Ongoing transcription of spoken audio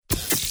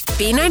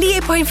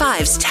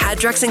B98.5's Tad,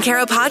 Drex, and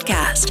Kara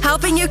podcast,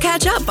 helping you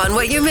catch up on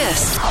what you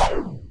missed.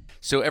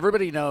 So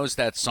everybody knows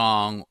that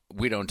song,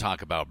 We Don't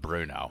Talk About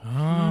Bruno.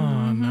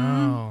 Oh,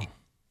 no.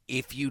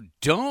 If you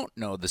don't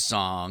know the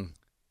song,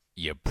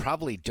 you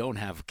probably don't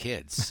have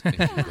kids. And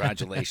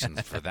congratulations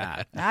for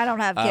that. I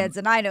don't have kids,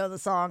 and I know the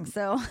song,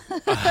 so.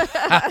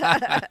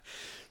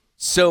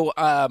 So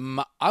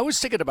I was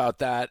thinking about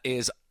that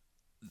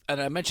and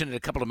I mentioned it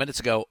a couple of minutes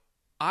ago,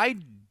 I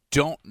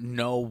don't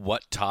know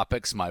what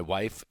topics my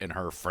wife and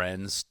her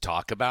friends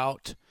talk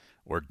about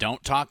or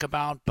don't talk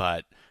about,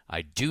 but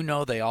I do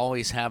know they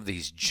always have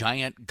these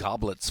giant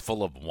goblets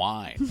full of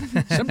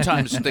wine.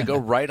 Sometimes they go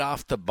right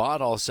off the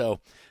bottle.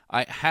 So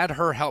I had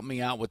her help me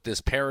out with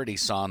this parody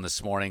song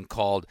this morning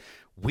called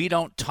We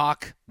Don't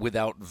Talk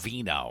Without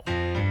Vino.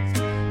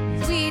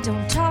 We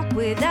don't talk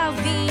without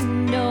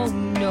vino,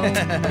 no,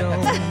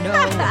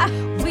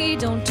 no. We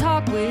don't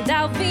talk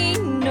without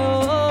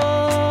vino,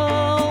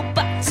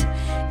 but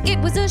it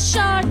was a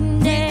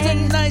Chardonnay. It's a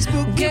nice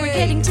bouquet. We were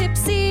getting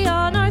tipsy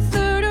on our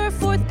third or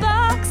fourth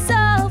box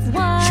of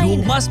wine.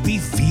 You must be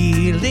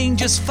feeling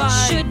just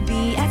fine. Should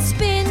be at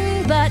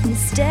spin, but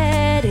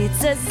instead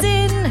it's a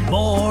zin.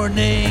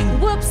 Morning.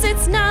 Whoops,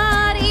 it's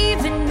not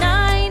even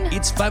 9.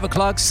 It's 5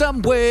 o'clock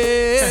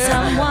somewhere.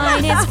 Some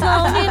wine is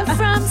flown in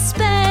from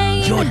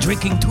Spain. You're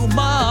drinking too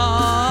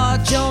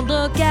much. Don't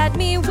look at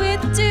me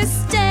with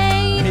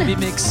disdain. Maybe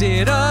mix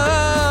it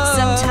up.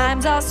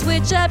 Sometimes I'll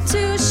switch up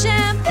to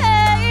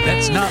champagne.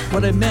 That's not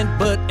what I meant,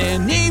 but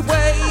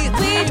anyway.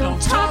 We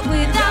don't talk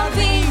without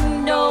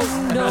vino, no,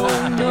 no,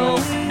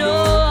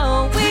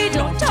 no. We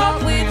don't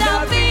talk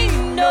without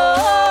vino.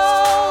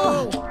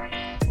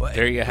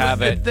 There you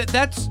have it.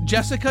 That's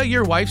Jessica,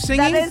 your wife,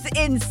 singing? That is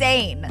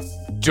insane.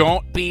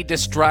 Don't be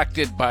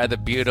distracted by the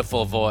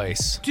beautiful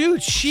voice.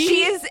 Dude,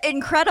 She is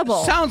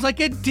incredible. sounds like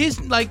a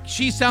Disney. Like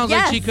she sounds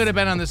like she could have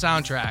been on the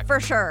soundtrack.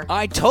 For sure.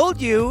 I told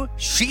you,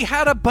 she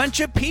had a bunch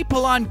of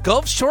people on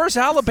Gulf Shores,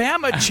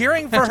 Alabama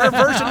cheering for her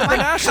version of the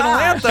national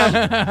anthem.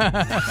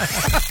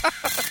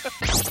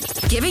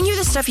 Giving you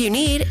the stuff you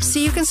need so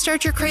you can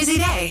start your crazy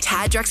day.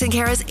 Tad, Drex, and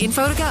Kara's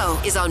Info to Go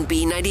is on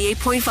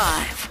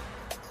B98.5.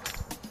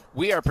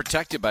 We are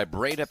protected by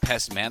Breda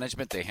Pest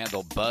Management. They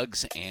handle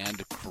bugs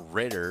and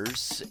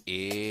critters.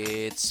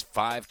 It's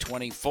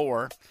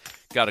 5:24.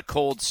 Got a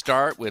cold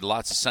start with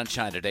lots of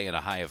sunshine today and a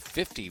high of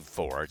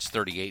 54. It's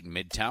 38 in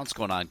Midtown. What's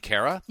going on,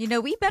 Kara? You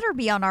know, we better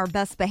be on our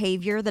best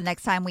behavior the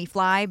next time we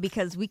fly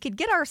because we could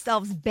get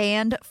ourselves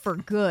banned for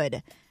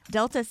good.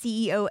 Delta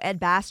CEO Ed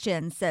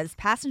Bastian says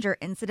passenger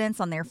incidents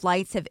on their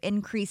flights have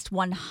increased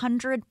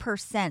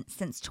 100%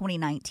 since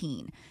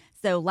 2019.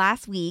 So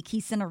last week, he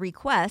sent a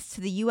request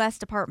to the U.S.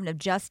 Department of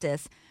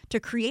Justice to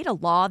create a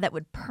law that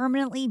would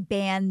permanently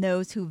ban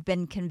those who've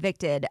been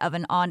convicted of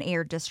an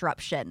on-air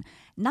disruption,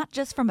 not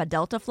just from a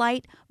Delta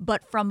flight,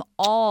 but from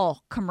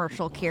all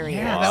commercial carriers.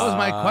 Yeah, that was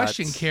my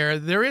question, Kara.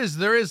 There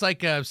is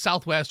like a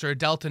Southwest or a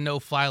Delta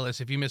no-fly list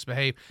if you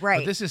misbehave. Right.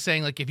 But this is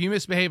saying like if you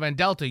misbehave on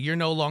Delta, you're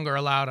no longer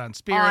allowed on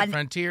Spirit, On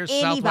Frontier,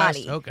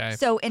 anybody. Southwest. Okay.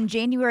 So in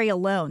January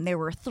alone, there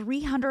were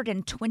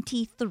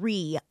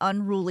 323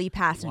 unruly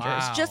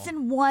passengers just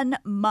in 1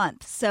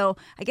 month. So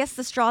I guess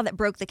the straw that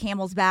broke the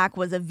camel's back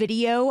was a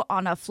video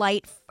on a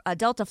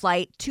Delta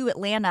flight to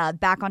Atlanta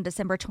back on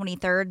December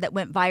 23rd that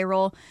went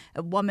viral.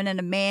 A woman and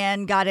a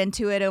man got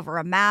into it over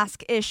a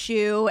mask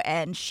issue,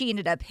 and she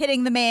ended up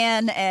hitting the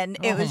man, and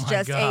it was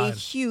just a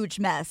huge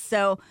mess.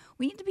 So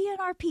we need to be on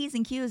our P's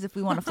and Q's if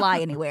we want to fly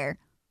anywhere.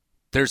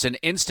 There's an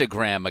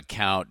Instagram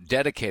account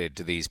dedicated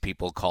to these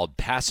people called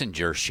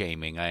Passenger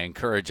Shaming. I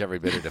encourage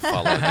everybody to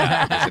follow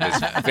that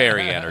because it is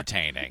very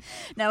entertaining.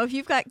 Now, if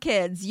you've got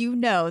kids, you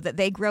know that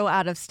they grow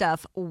out of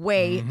stuff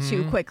way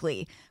too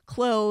quickly.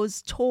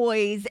 Clothes,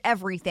 toys,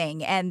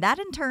 everything. And that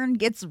in turn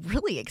gets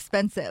really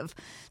expensive.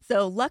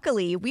 So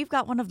luckily, we've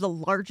got one of the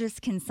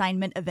largest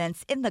consignment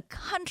events in the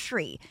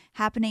country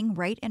happening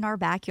right in our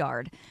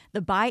backyard.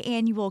 The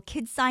biannual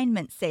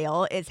Kidsignment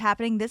Sale is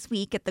happening this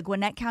week at the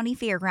Gwinnett County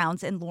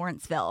Fairgrounds in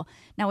Lawrenceville.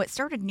 Now, it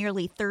started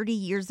nearly 30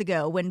 years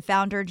ago when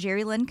founder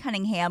Jerry Lynn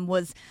Cunningham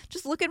was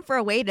just looking for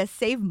a way to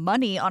save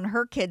money on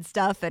her kids'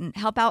 stuff and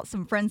help out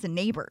some friends and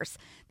neighbors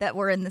that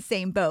were in the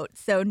same boat.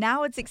 So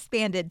now it's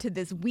expanded to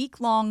this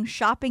week-long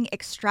shopping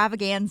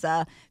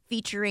extravaganza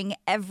featuring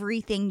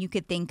everything you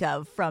could think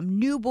of, from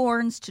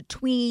newborns to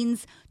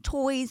tweens,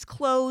 toys,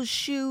 clothes,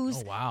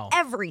 shoes,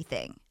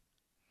 everything.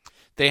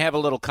 They have a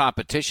little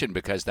competition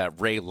because that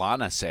Ray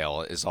Lana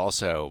sale has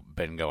also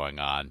been going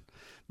on.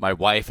 My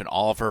wife and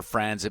all of her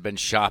friends have been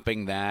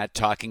shopping that,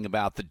 talking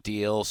about the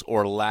deals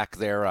or lack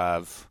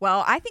thereof.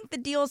 Well, I think the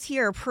deals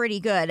here are pretty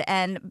good,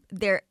 and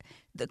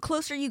the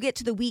closer you get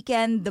to the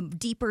weekend, the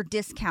deeper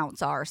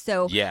discounts are.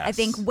 So yes. I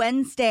think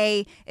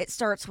Wednesday, it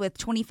starts with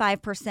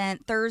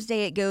 25%.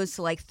 Thursday, it goes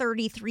to like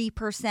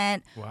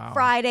 33%. Wow.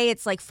 Friday,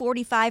 it's like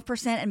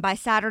 45%. And by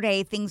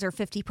Saturday, things are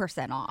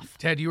 50% off.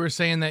 Ted, you were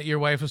saying that your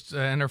wife was,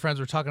 and her friends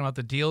were talking about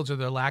the deals or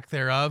the lack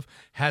thereof.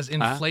 Has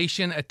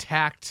inflation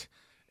attacked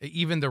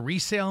even the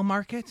resale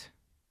market?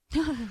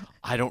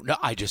 I don't know.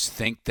 I just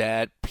think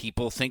that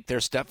people think their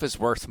stuff is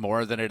worth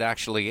more than it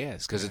actually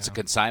is because it's a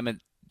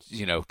consignment,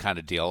 kind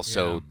of deal.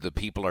 So the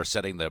people are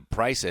setting the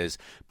prices.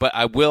 But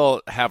I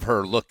will have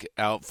her look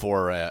out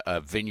for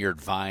a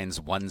Vineyard Vines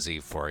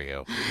onesie for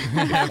you.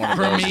 One of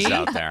For those me? is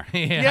out there.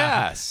 Yeah.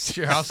 Yes.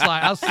 Sure, I'll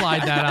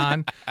slide that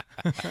on.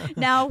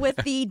 Now, with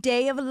the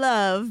Day of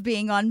Love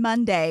being on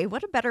Monday,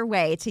 what a better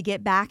way to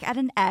get back at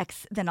an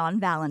ex than on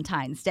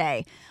Valentine's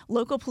Day?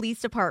 Local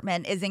police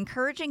department is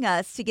encouraging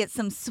us to get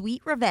some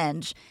sweet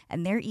revenge,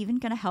 and they're even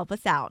going to help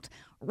us out.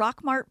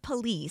 Rockmart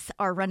Police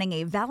are running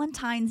a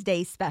Valentine's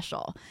Day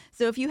special.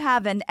 So if you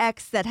have an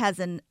ex that has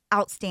an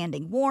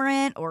outstanding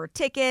warrant or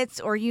tickets,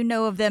 or you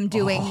know of them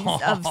doing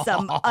of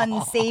some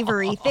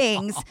unsavory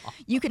things,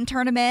 you can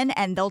turn them in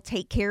and they'll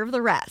take care of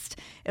the rest.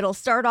 It'll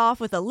start off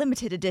with a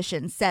limited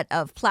edition set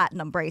of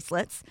platinum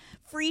bracelets,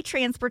 free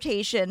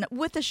transportation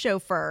with a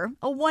chauffeur,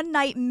 a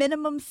one-night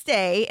minimum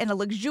stay in a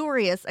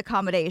luxurious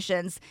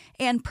accommodations,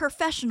 and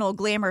professional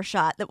glamour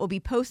shot that will be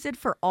posted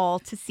for all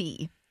to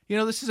see.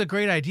 This is a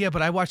great idea,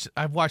 but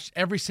I've watched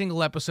every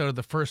single episode of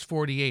the first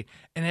 48,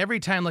 and every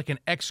time like an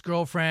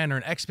ex-girlfriend or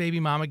an ex-baby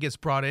mama gets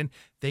brought in,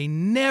 they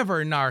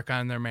never narc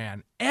on their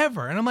man,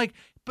 ever. And I'm like,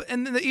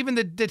 even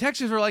the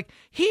detectives were like,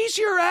 he's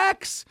your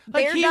ex.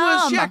 Like They're he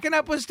dumb. was checking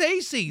up with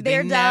Stacy.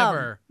 They're They dumb.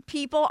 never.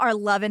 People are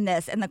loving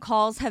this, and the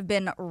calls have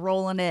been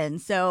rolling in.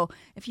 So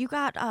if you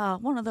got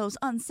one of those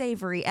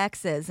unsavory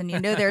exes and you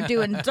know they're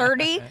doing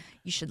dirty,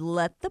 you should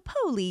let the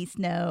police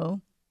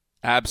know.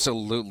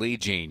 Absolutely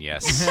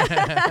genius.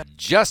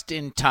 Just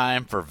in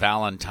time for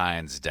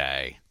Valentine's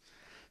Day.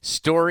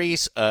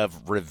 Stories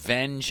of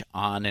revenge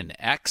on an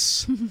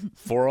ex.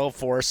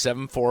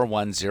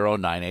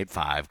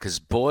 404-741-0985. Because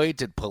boy,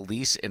 did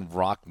police in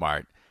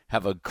Rockmart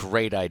have a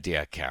great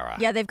idea, Kara.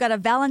 Yeah, they've got a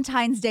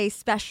Valentine's Day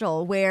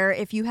special where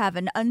if you have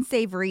an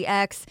unsavory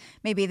ex,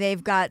 maybe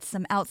they've got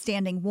some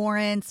outstanding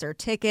warrants or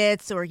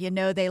tickets, or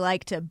they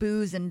like to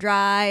booze and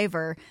drive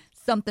or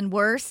something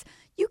worse,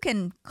 you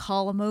can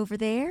call them over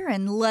there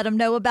and let them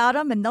know about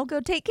them, and they'll go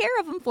take care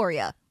of them for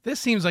you. This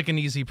seems like an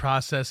easy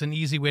process, an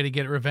easy way to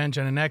get revenge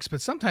on an ex,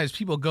 but sometimes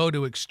people go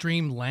to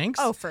extreme lengths.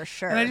 Oh, for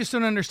sure. And I just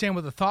don't understand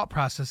what the thought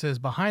process is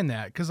behind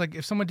that. Because, like,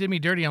 if someone did me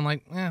dirty, I'm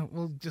like,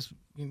 well, just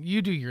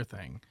you do your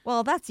thing.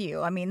 Well, that's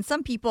you. I mean,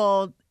 some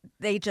people,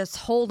 they just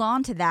hold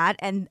on to that,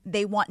 and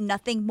they want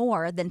nothing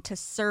more than to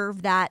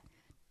serve that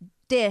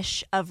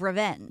dish of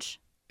revenge.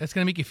 That's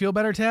going to make you feel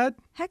better, Tad?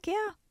 Heck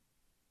yeah.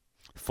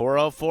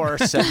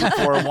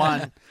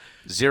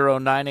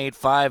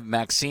 404-741-0985.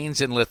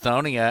 Maxine's in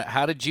Lithonia.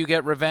 How did you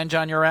get revenge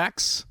on your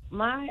ex?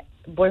 My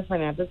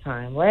boyfriend at the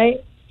time,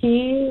 right?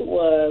 He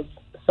was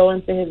so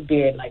into his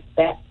beard like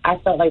that. I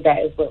felt like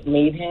that is what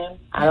made him.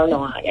 I don't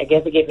know. I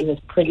guess it gave him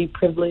his pretty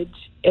privilege,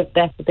 if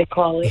that's what they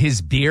call it.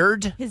 His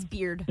beard? His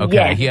beard. Okay,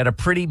 Yeah. he had a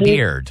pretty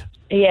beard.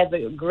 He has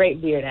a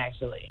great beard,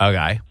 actually.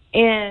 Okay.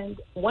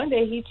 And one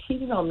day he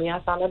cheated on me.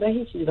 I found out that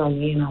he cheated on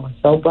me, and I was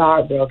so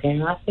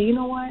heartbroken. And I said, you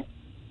know what?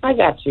 I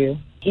got you.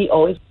 He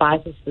always buys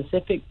a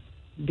specific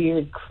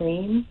beard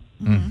cream,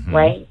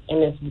 right?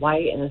 And it's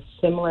white and it's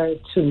similar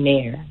to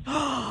Nair.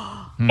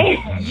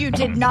 You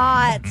did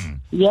not.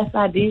 Yes,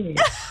 I did.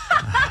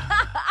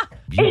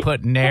 You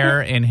put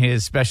Nair in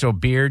his special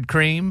beard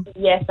cream?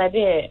 Yes, I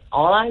did.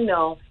 All I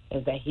know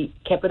is that he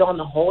kept it on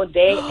the whole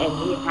day,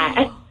 and he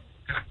had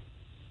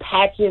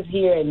patches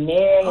here and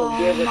there. It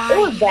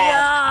was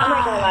bad. I'm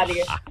not going to lie to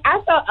you. I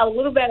felt a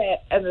little bit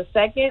as a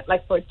second,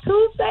 like for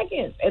 2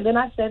 seconds. And then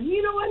I said,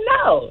 you know what?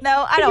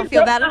 No, I don't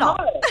feel that at all.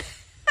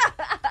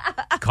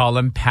 Call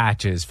him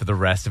Patches for the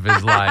rest of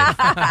his life.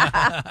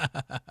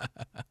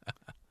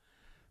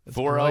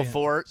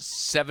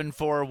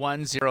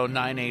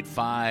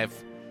 404-741-0985.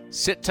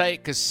 Sit tight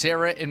because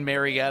Sarah in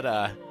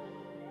Marietta,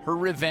 her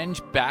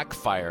revenge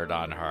backfired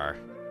on her.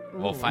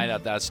 We'll find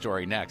out that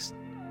story next.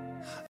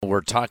 We're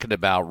talking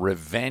about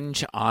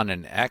revenge on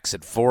an ex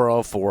at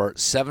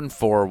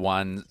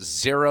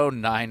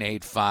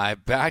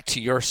 404-741-0985. Back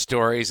to your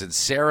stories. And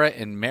Sarah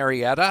in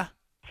Marietta.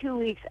 2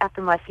 weeks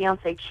after my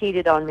fiance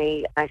cheated on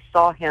me, I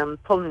saw him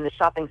pulling in the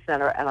shopping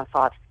center, and I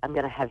thought, I'm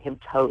going to have him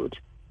towed.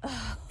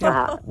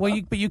 Well,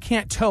 but you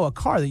can't tow a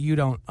car that you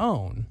don't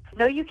own.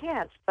 No, you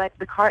can't, but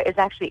the car is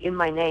actually in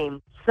my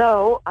name.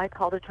 So I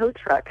called a tow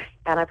truck,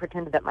 and I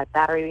pretended that my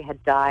battery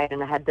had died,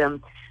 and I had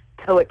them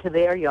tow it to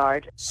their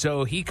yard.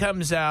 So he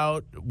comes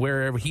out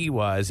wherever he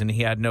was, and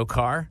he had no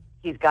car?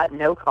 He's got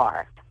no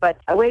car. But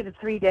I waited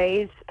 3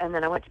 days, and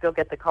then I went to go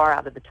get the car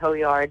out of the tow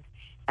yard.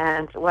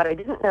 And what I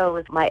didn't know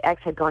was my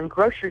ex had gone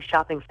grocery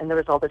shopping, and there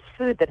was all this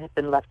food that had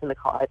been left in the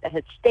car that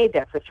had stayed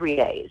there for 3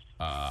 days,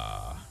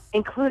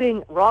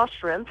 including raw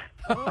shrimp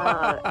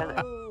and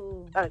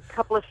a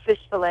couple of fish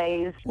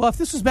fillets. Well, if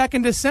this was back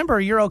in December,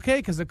 you're okay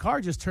because the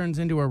car just turns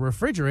into a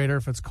refrigerator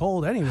if it's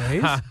cold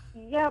anyways.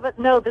 Yeah, but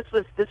no, this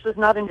was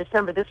not in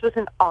December. This was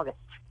in August.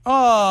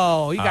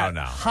 Oh, you got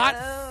no.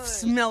 hot,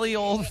 smelly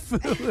old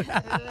food.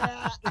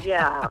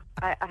 Yeah,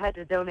 I had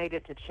to donate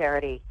it to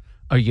charity.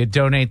 Oh, you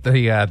donate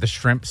the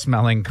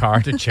shrimp-smelling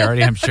car to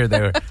charity? I'm sure they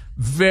were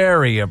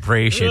very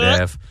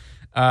appreciative.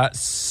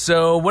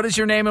 So what is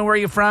your name and where are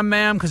you from,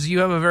 ma'am? Because you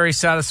have a very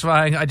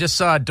satisfying... I just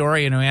saw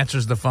Dorian, who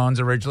answers the phones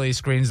originally,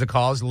 screens the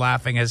calls,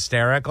 laughing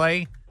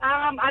hysterically.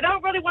 I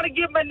don't really want to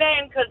give my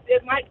name because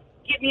it might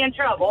get me in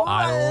trouble.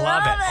 I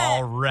love it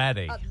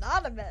already.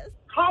 Anonymous.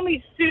 Call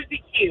me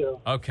Susie Q.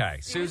 Okay,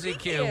 Susie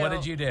Q, what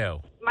did you do?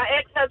 My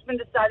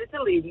ex-husband decided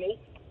to leave me,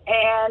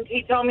 and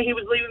he told me he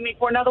was leaving me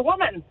for another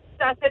woman.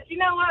 So I said, you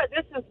know what,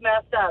 this is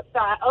messed up. So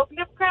I opened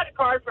up a credit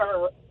card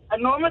for an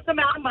enormous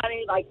amount of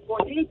money, like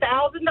 $14,000.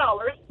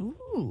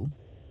 Ooh.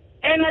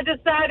 And I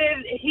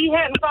decided he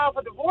hadn't filed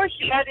for divorce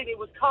yet, and he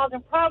was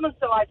causing problems,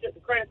 so I took the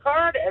credit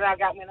card, and I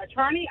got me an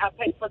attorney. I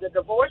paid for the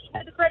divorce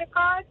with the credit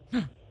card.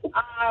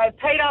 I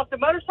paid off the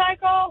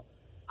motorcycle.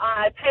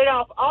 I paid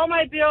off all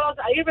my bills.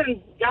 I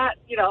even got,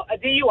 a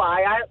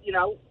DUI. I,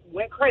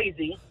 went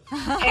crazy.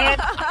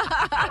 And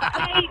I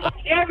paid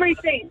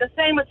everything, the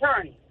same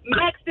attorney.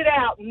 Maxed it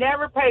out,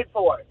 never paid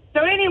for it.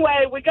 So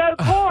anyway, we go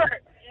to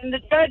court, and the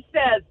judge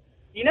says,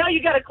 you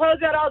got to close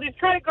out all these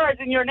credit cards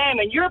in your name,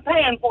 and you're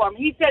paying for them.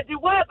 He said, do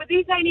what? But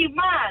these ain't even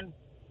mine.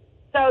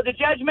 So the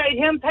judge made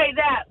him pay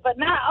that. But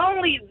not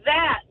only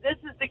that, this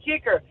is the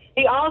kicker.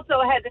 He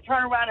also had to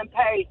turn around and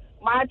pay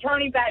my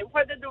attorney back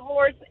for the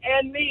divorce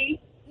and me.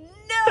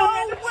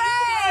 No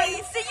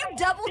way! So you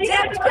double He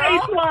had dipped, to pay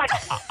girl.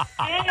 twice.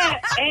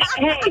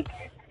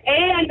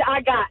 and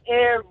I got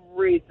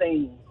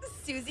everything.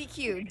 Susie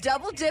Q,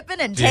 double dipping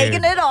and Dude.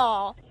 taking it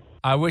all.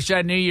 I wish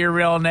I knew your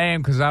real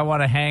name because I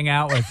want to hang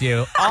out with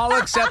you. All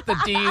except the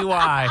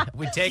DUI.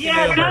 We take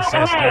an Uber,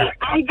 sister. Hey,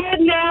 I'm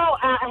good now.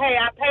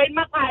 I paid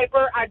my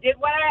piper. I did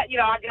what I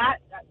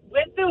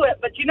went through it.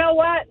 But you know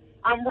what?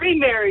 I'm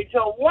remarried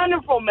to a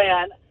wonderful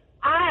man.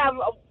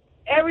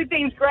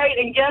 Everything's great.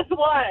 And guess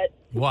what?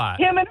 What?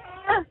 Him and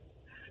her,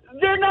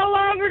 they're no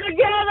longer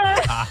together.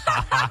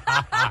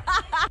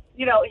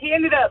 He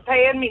ended up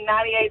paying me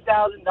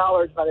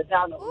 $98,000 by the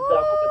time it was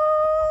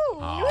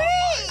over. Oh,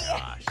 my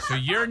gosh. So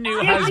your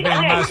new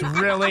husband must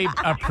really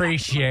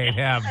appreciate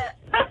him.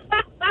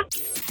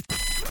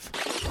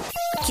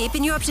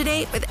 Keeping you up to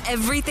date with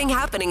everything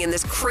happening in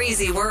this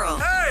crazy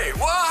world. Hey,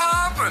 what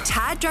happened?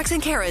 Tad, Drex,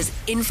 and Kara's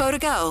Info to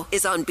Go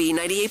is on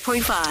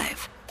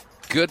B98.5.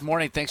 Good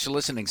morning. Thanks for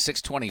listening.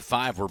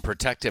 625. We're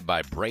protected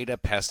by Breda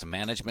Pest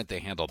Management. They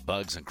handle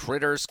bugs and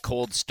critters.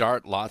 Cold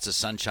start. Lots of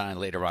sunshine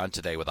later on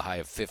today with a high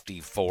of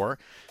 54.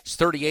 It's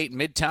 38 in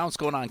Midtown. What's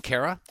going on,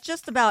 Kara?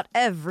 Just about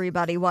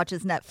everybody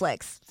watches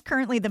Netflix. It's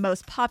currently the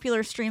most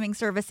popular streaming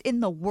service in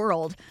the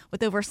world,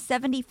 with over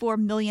 74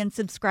 million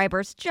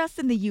subscribers just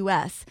in the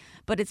U.S.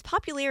 But its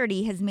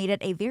popularity has made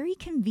it a very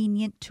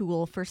convenient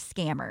tool for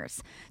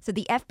scammers. So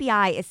the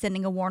FBI is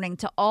sending a warning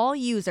to all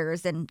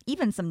users, and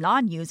even some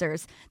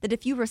non-users, that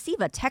if you receive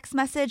a text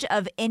message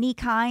of any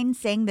kind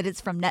saying that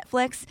it's from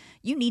Netflix,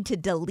 you need to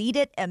delete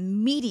it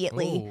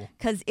immediately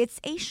because it's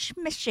a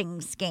smishing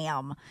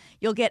scam.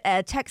 You'll get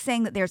a text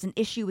saying that there's an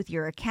issue with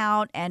your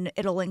account, and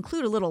it'll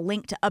include a little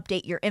link to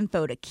update your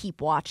info to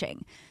keep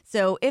watching.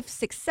 So if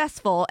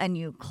successful and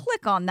you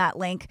click on that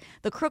link,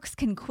 the crooks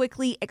can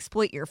quickly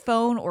exploit your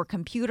phone or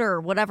computer or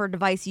whatever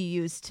device you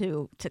use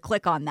to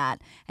click on that.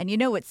 And you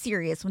know it's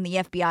serious when the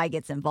FBI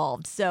gets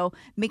involved. So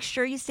make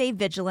sure you stay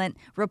vigilant.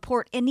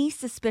 Report any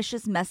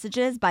suspicious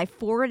messages by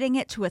forwarding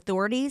it to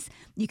authorities.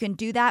 You can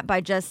do that by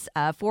just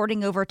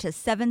forwarding over to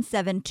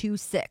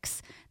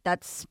 7726.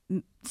 That's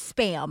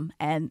spam,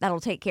 and that'll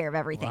take care of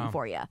everything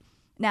for you.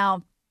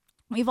 Now,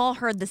 we've all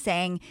heard the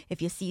saying,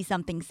 if you see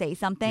something, say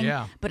something.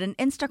 Yeah. But an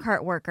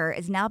Instacart worker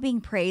is now being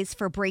praised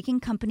for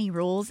breaking company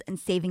rules and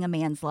saving a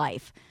man's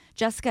life.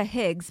 Jessica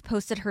Higgs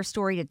posted her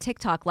story to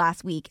TikTok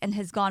last week and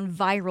has gone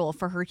viral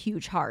for her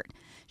huge heart.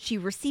 She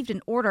received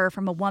an order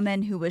from a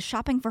woman who was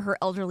shopping for her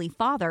elderly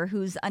father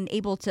who's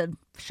unable to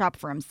shop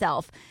for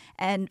himself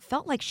and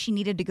felt like she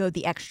needed to go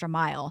the extra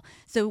mile.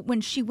 So when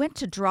she went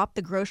to drop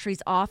the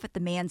groceries off at the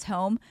man's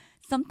home,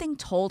 something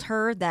told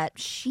her that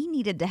she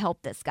needed to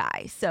help this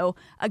guy. So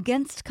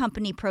against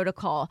company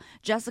protocol,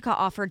 Jessica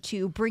offered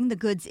to bring the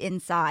goods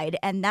inside,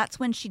 and that's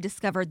when she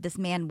discovered this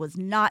man was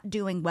not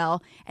doing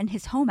well and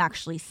his home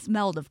actually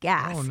smelled of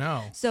gas. Oh,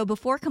 no. So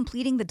before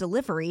completing the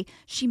delivery,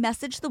 she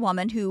messaged the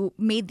woman who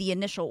made the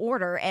initial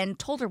order and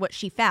told her what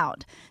she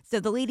found.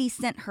 So the lady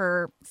sent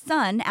her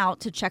son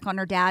out to check on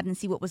her dad and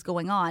see what was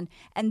going on,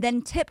 and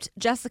then tipped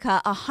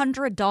Jessica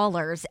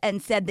 $100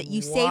 and said that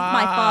you saved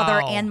my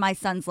father and my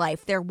son's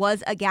life. There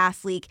was a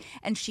gas leak,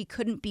 and she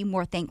couldn't be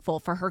more thankful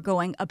for her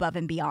going above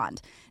and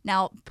beyond.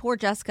 Now, poor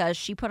Jessica,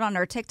 she put on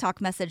her TikTok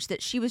message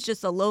that she was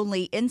just a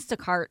lonely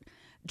Instacart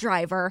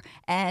driver,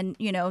 and,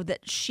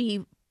 that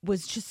she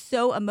was just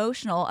so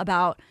emotional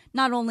about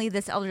not only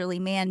this elderly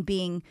man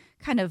being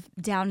kind of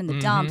down in the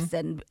dumps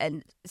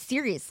and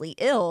seriously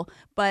ill,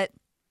 but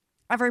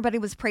everybody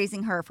was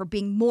praising her for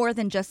being more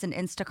than just an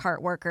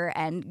Instacart worker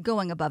and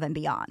going above and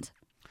beyond.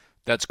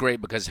 That's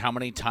great because how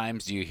many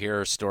times do you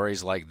hear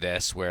stories like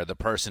this where the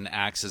person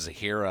acts as a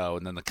hero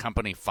and then the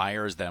company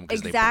fires them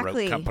because they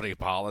broke company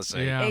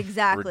policy? Yeah.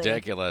 Exactly.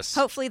 Ridiculous.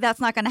 Hopefully that's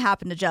not going to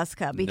happen to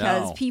Jessica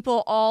because No.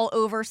 people all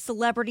over,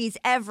 celebrities,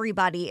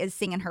 everybody is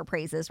singing her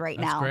praises right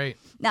That's now. great.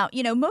 Now,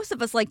 most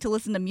of us like to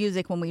listen to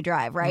music when we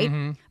drive, right?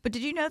 Mm-hmm. But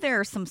did you know there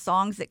are some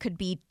songs that could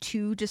be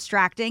too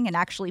distracting and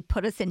actually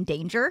put us in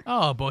danger?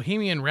 Oh,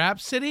 Bohemian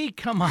Rhapsody?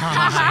 Come on.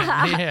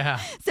 Yeah.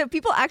 So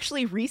people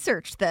actually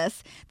researched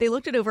this. They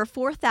looked at over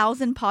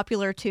 4,000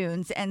 popular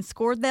tunes and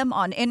scored them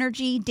on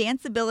energy,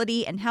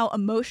 danceability, and how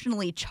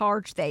emotionally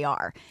charged they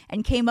are,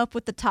 and came up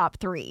with the top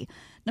 3.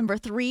 Number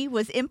 3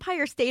 was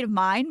Empire State of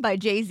Mind by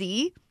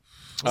Jay-Z.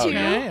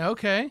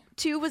 Okay.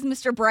 2 was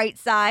Mr.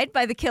 Brightside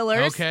by The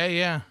Killers. Okay,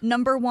 yeah.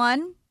 Number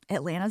 1,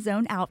 Atlanta's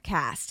own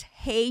Outkast.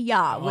 Hey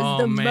Ya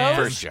was the man.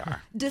 For most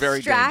sure. Very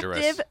distractive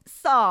dangerous.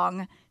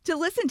 song to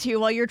listen to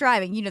while you're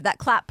driving. That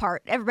clap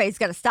part. Everybody's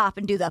got to stop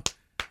and do the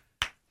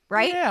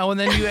right? Yeah, well,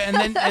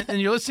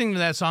 and you're listening to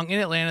that song in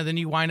Atlanta, then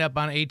you wind up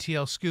on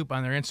ATL Scoop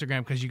on their Instagram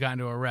because you got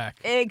into a wreck.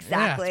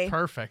 Exactly. Yeah, it's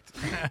perfect.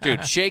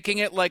 Dude, shaking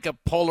it like a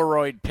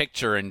Polaroid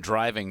picture and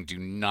driving do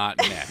not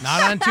mix.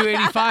 Not on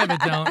 285, it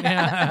don't.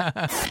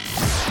 Yeah.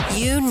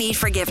 You need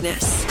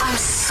forgiveness. I'm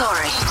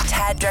sorry.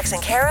 Tad, Drex,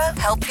 and Kara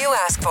help you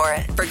ask for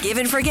it. Forgive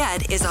and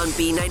Forget is on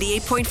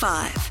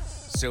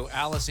B98.5. So,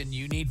 Allison,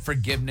 you need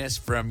forgiveness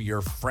from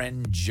your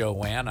friend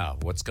Joanna.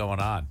 What's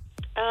going on?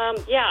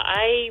 Yeah,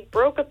 I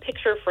broke a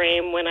picture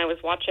frame when I was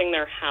watching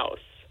their house.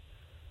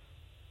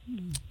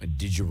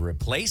 Did you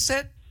replace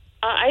it?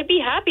 I'd be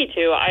happy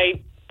to.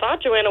 I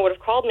thought Joanna would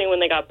have called me when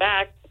they got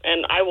back,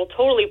 and I will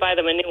totally buy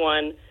them a new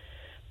one,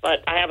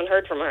 but I haven't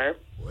heard from her.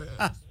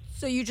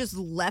 So you just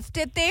left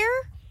it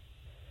there?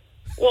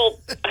 Well,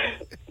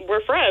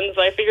 we're friends.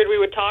 I figured we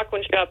would talk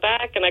when she got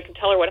back, and I could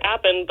tell her what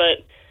happened,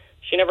 but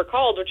she never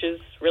called, which is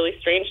really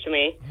strange to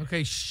me.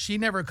 Okay, she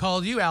never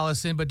called you,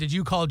 Allison, but did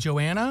you call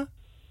Joanna?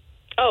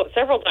 Oh,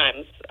 several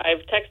times.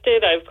 I've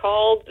texted, I've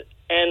called,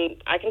 and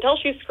I can tell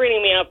she's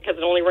screening me up because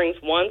it only rings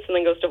once and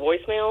then goes to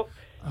voicemail.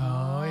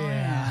 Oh,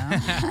 yeah.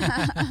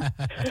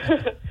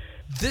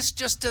 This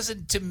just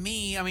doesn't, to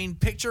me, I mean,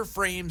 picture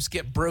frames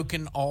get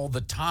broken all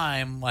the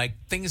time. Like,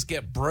 things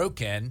get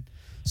broken.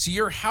 So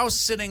your house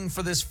sitting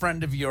for this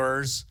friend of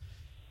yours,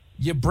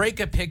 you break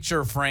a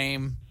picture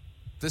frame.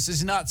 This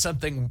is not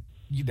something,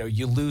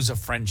 you lose a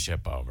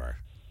friendship over.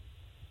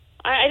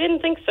 I didn't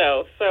think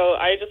so. So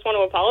I just want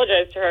to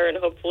apologize to her, and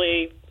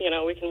hopefully,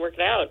 we can work it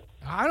out.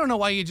 I don't know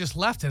why you just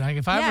left it. Like,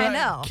 if I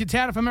know.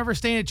 Tad, if I'm ever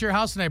staying at your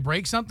house and I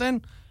break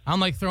something, I'm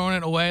like throwing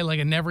it away like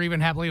it never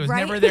even happened. It was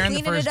never there in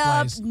the Cleaning first it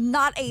up, place.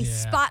 not a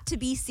spot to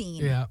be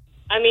seen. Yeah.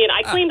 I mean,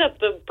 I cleaned up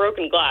the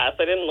broken glass.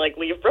 I didn't,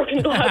 leave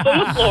broken glass on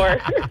the floor.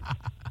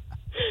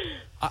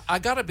 I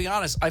got to be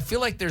honest. I feel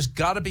like there's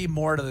got to be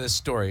more to this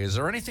story. Is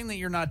there anything that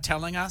you're not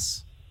telling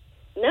us?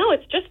 No,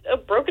 it's just a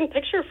broken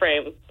picture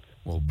frame.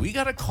 Well, we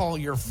got to call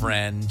your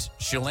friend.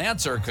 She'll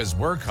answer because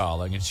we're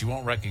calling, and she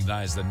won't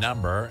recognize the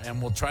number,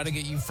 and we'll try to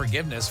get you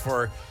forgiveness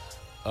for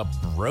a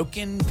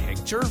broken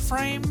picture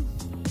frame.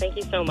 Thank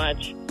you so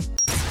much.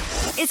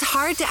 It's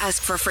hard to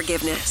ask for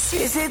forgiveness.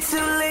 Is it too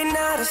late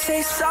now to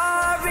say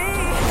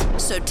sorry?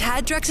 So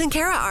Tad, Drex, and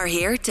Kara are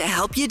here to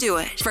help you do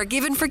it.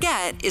 Forgive and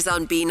Forget is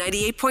on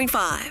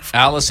B98.5.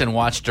 Allison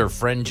watched her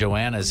friend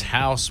Joanna's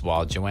house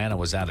while Joanna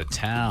was out of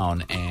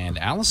town, and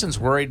Allison's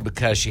worried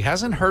because she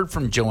hasn't heard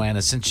from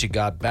Joanna since she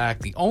got back.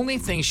 The only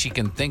thing she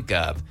can think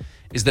of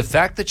is the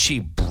fact that she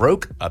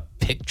broke a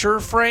picture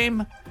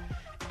frame.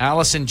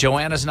 Allison,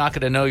 Joanna's not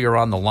going to know you're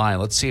on the line.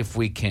 Let's see if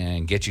we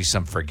can get you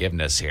some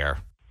forgiveness here.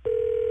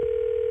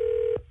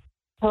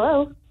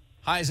 Hello.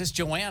 Hi, is this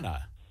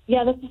Joanna?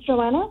 Yeah, this is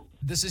Joanna.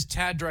 This is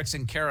Tad, Drex,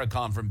 and Kara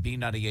calling from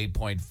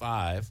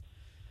B98.5.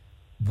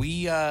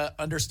 We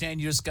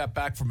understand you just got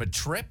back from a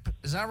trip.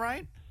 Is that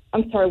right?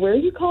 I'm sorry, where are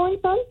you calling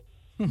from?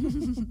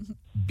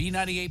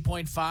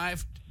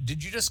 B98.5.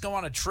 Did you just go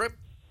on a trip?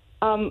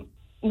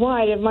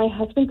 Why? Did my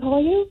husband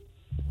call you?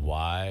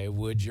 Why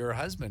would your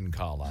husband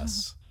call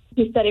us?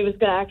 He said he was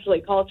going to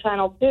actually call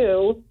Channel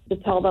 2 to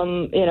tell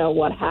them,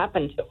 what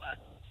happened to us.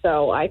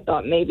 So I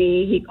thought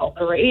maybe he called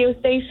the radio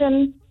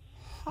station.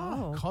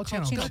 Oh, call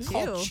Channel 2.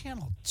 Call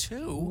Channel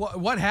 2?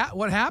 What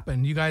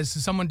happened? You guys,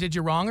 someone did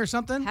you wrong or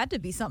something? Had to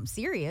be something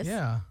serious.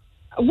 Yeah.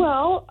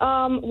 Well,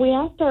 we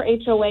asked our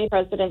HOA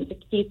president to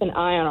keep an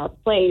eye on our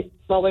place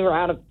while we were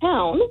out of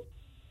town.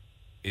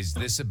 Is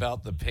this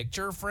about the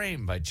picture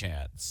frame by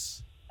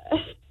chance?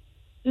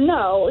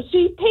 No,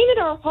 she painted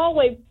our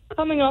hallway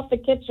coming off the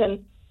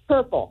kitchen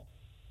purple.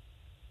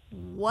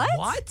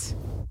 What?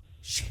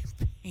 She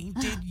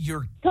painted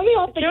your... Coming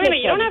off the Joanna,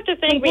 kitchen. you don't have to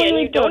thank me, and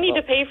you don't need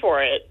to pay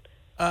for it.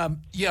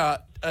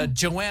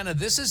 Joanna,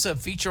 this is a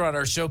feature on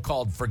our show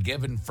called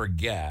Forgive and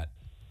Forget.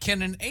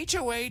 Can an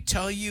HOA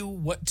tell you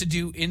what to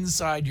do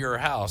inside your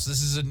house?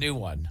 This is a new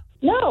one.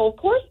 No, of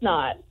course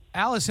not.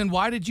 Allison,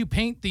 why did you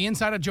paint the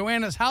inside of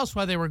Joanna's house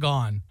while they were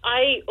gone?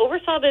 I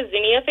oversaw the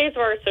zinnia phase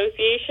of our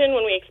association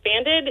when we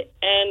expanded,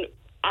 and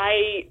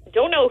I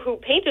don't know who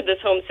painted this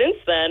home since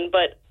then,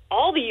 but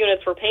all the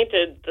units were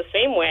painted the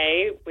same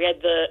way. We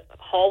had the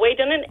hallway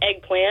done in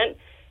eggplant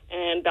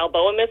and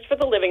Balboa mist for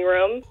the living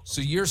room.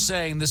 So you're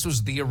saying this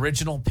was the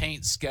original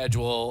paint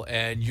schedule,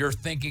 and you're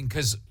thinking,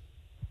 because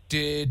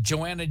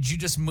Joanna, did you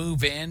just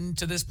move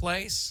into this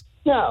place?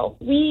 No,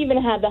 we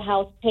even had the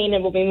house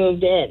painted when we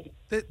moved in.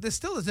 This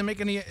still doesn't make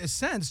any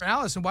sense.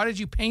 Allison, why did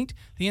you paint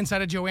the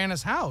inside of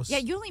Joanna's house? Yeah,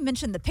 you only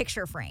mentioned the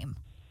picture frame.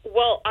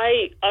 Well,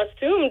 I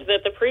assumed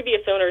that the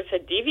previous owners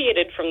had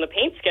deviated from the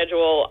paint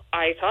schedule.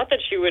 I thought that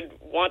she would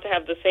want to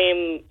have the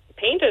same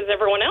paint as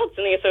everyone else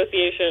in the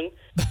association.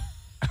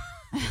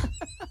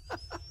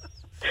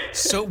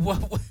 So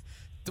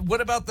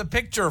what about the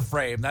picture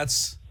frame?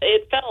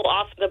 It fell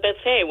off the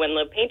buffet when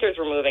the painters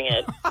were moving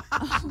it.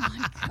 Oh,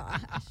 my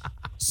gosh.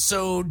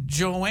 So,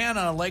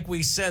 Joanna, like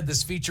we said,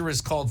 this feature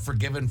is called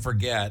Forgive and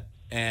Forget,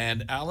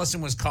 and Allison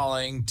was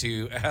calling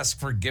to ask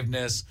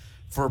forgiveness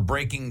for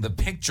breaking the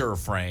picture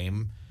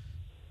frame.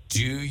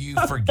 Do you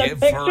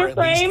forgive her at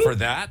least for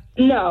that?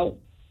 No.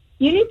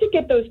 You need to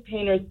get those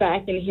painters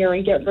back in here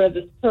and get rid of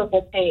this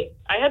purple paint.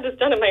 I had this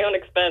done at my own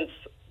expense,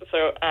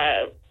 so...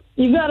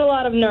 You've got a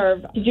lot of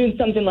nerve to do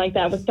something like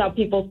that without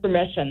people's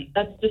permission.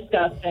 That's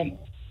disgusting.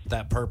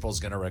 That purple's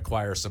going to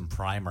require some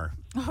primer.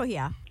 Oh,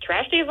 yeah.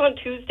 Trash day is on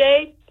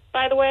Tuesday,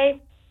 by the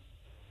way.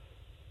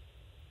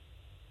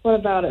 What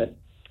about it?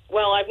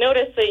 Well, I've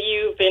noticed that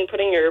you've been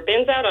putting your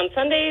bins out on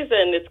Sundays,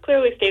 and it's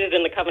clearly stated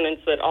in the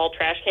covenants that all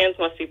trash cans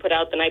must be put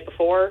out the night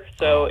before.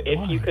 So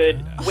if you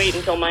could wait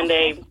until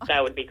Monday,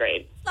 that would be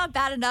great. It's not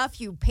bad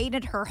enough you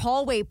painted her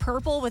hallway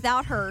purple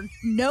without her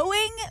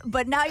knowing,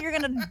 but now you're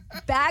going to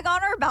bag on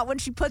her about when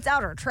she puts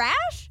out her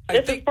trash?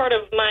 This is part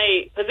of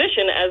my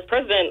position as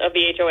president of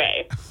the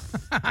HOA.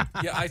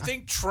 Yeah, I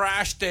think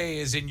trash day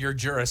is in your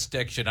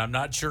jurisdiction. I'm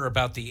not sure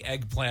about the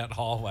eggplant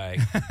hallway.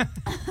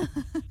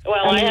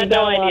 Well, I had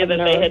no idea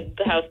that they had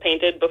the house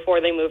painted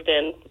before they moved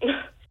in.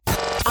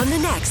 On the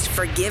next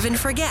Forgive and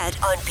Forget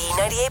on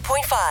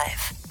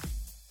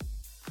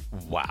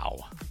B98.5.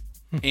 Wow.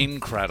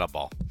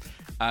 Incredible.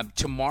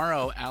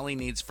 Tomorrow, Allie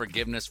needs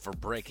forgiveness for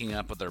breaking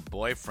up with her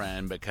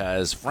boyfriend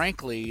because,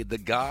 frankly, the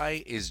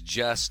guy is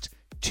just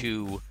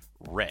too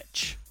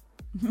rich.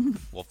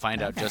 We'll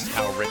find out just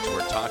how rich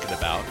we're talking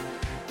about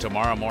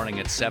tomorrow morning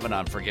at 7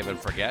 on Forgive and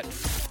Forget.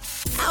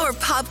 Our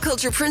pop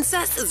culture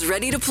princess is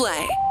ready to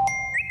play.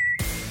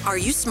 Are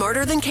You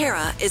Smarter Than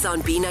Kara is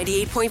on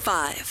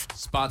B98.5.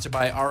 Sponsored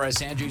by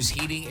R.S. Andrews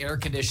Heating, Air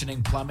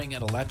Conditioning, Plumbing,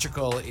 and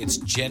Electrical. It's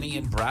Jenny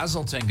in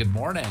Brazelton. Good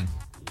morning.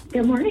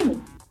 Good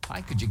morning.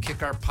 Hi, could you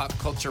kick our pop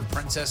culture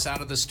princess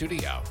out of the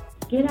studio?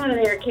 Get out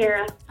of there,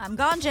 Kara. I'm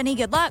gone, Jenny.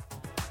 Good luck.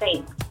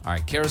 Thanks. All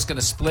right, Kara's going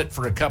to split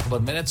for a couple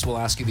of minutes. We'll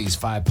ask you these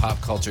 5 pop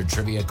culture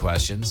trivia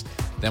questions.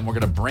 Then we're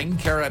going to bring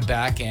Kara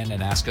back in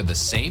and ask her the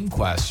same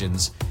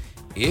questions.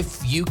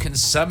 If you can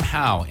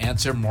somehow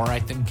answer more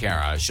right than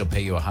Kara, she'll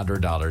pay you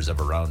 $100 of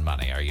her own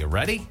money. Are you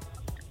ready?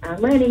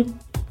 I'm ready.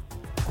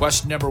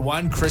 Question number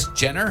 1. Kris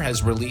Jenner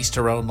has released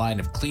her own line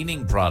of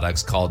cleaning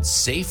products called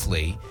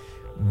Safely.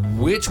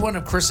 Which one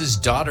of Kris's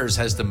daughters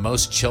has the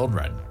most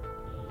children?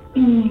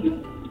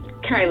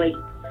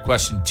 Kylie.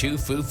 Question 2.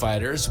 Foo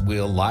Fighters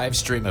will live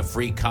stream a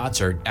free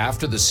concert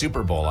after the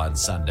Super Bowl on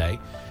Sunday.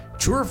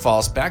 True or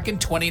false, back in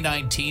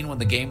 2019 when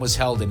the game was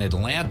held in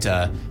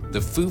Atlanta,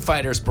 the Foo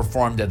Fighters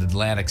performed at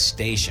Atlantic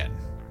Station.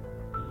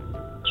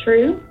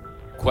 True.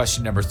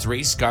 Question number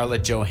 3.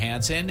 Scarlett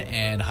Johansson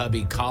and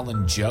hubby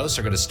Colin Jost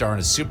are going to star in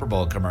a Super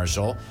Bowl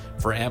commercial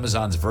for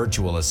Amazon's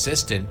virtual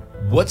assistant.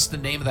 What's the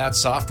name of that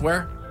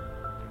software?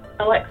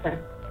 Alexa.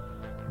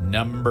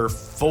 Number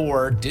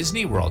 4,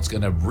 Disney World's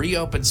going to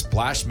reopen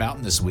Splash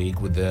Mountain this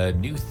week with the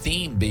new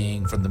theme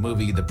being from the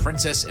movie The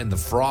Princess and the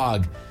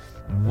Frog.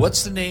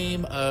 What's the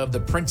name of the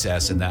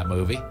princess in that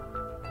movie?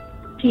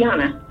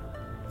 Tiana.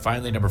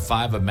 Finally, number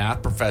 5, a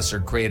math professor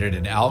created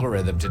an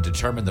algorithm to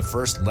determine the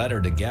first letter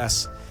to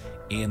guess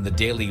in the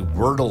daily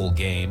Wordle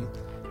game.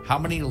 How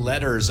many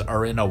letters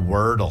are in a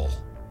Wordle?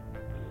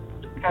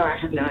 Oh, I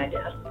have no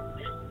idea.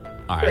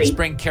 All right, let's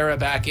bring Kara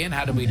back in.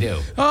 How did we do?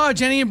 Oh,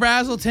 Jenny and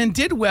Brazelton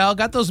did well.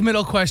 Got those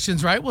middle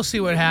questions right. We'll see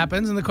what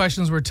happens. And the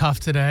questions were tough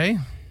today.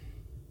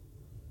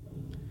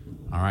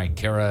 All right,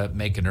 Kara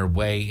making her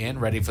way in.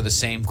 Ready for the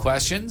same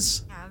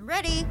questions? I'm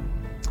ready.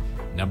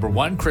 Number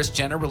 1, Kris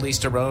Jenner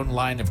released her own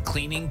line of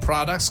cleaning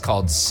products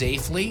called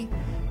Safely.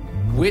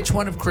 Which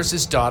one of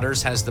Kris's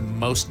daughters has the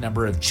most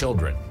number of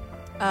children?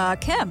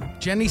 Kim.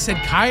 Jenny said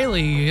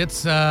Kylie.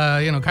 It's,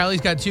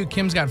 Kylie's got 2,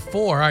 Kim's got 4.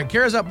 All right,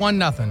 Kara's up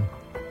 1-0.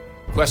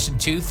 Question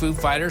 2, Foo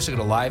Fighters are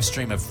going to live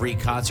stream a free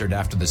concert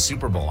after the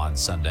Super Bowl on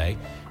Sunday.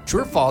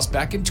 True or false,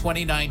 back in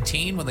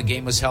 2019 when the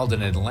game was held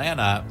in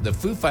Atlanta, the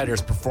Foo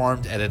Fighters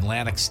performed at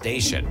Atlantic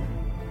Station.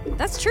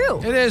 That's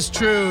true. It is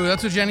true.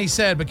 That's what Jenny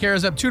said, but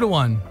Kara's up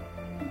 2-1.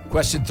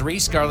 Question 3,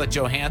 Scarlett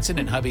Johansson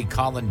and hubby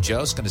Colin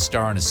Jost going to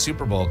star in a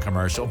Super Bowl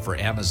commercial for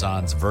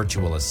Amazon's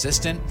virtual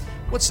assistant.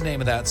 What's the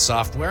name of that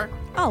software?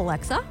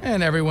 Alexa.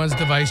 And everyone's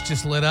device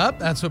just lit up.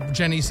 That's what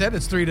Jenny said.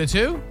 It's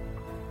 3-2.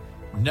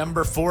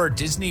 Number 4,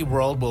 Disney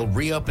World will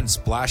reopen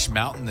Splash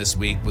Mountain this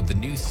week with the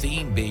new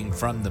theme being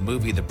from the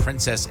movie The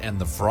Princess and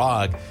the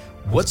Frog.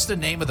 What's the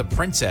name of the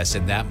princess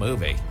in that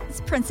movie?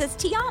 It's Princess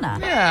Tiana.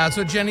 Yeah, that's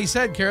what Jenny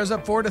said. Kara's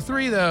up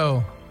 4-3,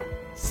 though.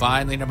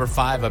 Finally, number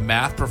 5, a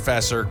math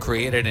professor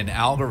created an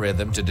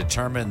algorithm to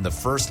determine the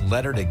first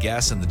letter to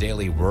guess in the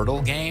daily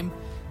Wordle game.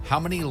 How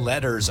many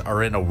letters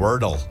are in a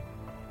Wordle?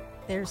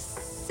 There's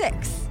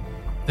 6.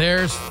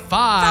 There's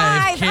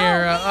 5,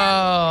 Kara.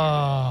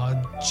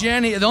 Oh,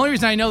 Jenny. The only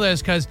reason I know that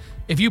is because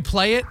if you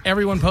play it,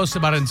 everyone posts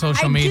about it in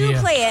social media. I do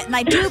play it, and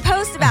I do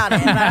post about it,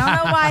 and I don't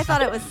know why I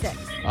thought it was 6.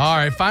 All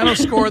right, final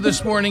score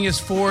this morning is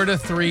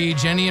 4-3.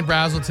 Jenny and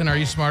Brazelton, are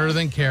you smarter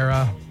than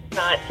Kara?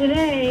 Not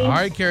today. All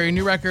right, Kara, your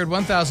new record,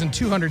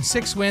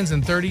 1,206 wins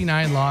and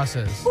 39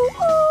 losses. Ooh,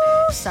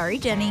 sorry,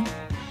 Jenny.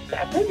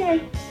 That's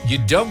okay. You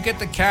don't get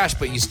the cash,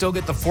 but you still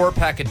get the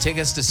 4-pack of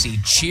tickets to see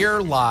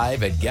Cheer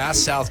live at Gas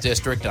South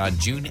District on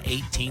June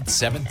 18th,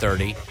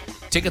 7:30.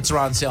 Tickets are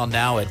on sale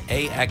now at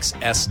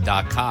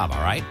AXS.com,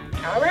 all right?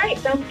 All right,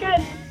 sounds good.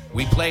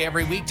 We play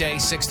every weekday,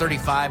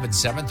 6:35 and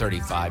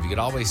 7:35. You can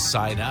always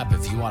sign up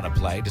if you want to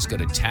play. Just go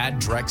to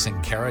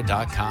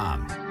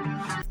TadDrexandKara.com.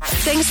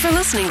 Thanks for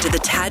listening to the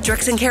Tad,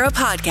 Drex, and Kara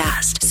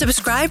podcast.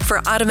 Subscribe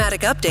for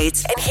automatic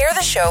updates and hear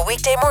the show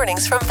weekday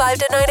mornings from 5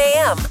 to 9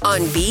 a.m.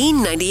 on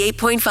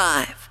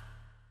B98.5.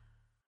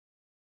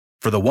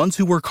 For the ones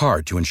who work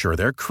hard to ensure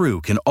their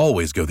crew can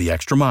always go the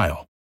extra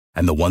mile,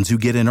 and the ones who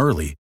get in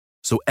early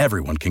so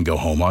everyone can go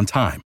home on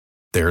time,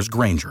 there's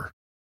Grainger,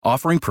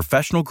 offering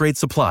professional-grade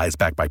supplies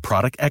backed by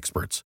product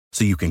experts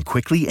so you can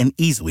quickly and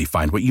easily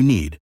find what you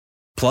need.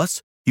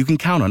 Plus, you can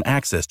count on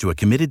access to a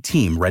committed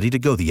team ready to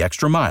go the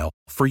extra mile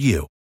for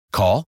you.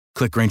 Call,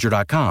 click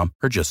Grainger.com,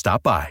 or just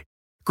stop by.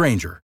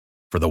 Grainger,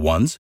 for the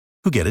ones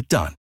who get it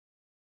done.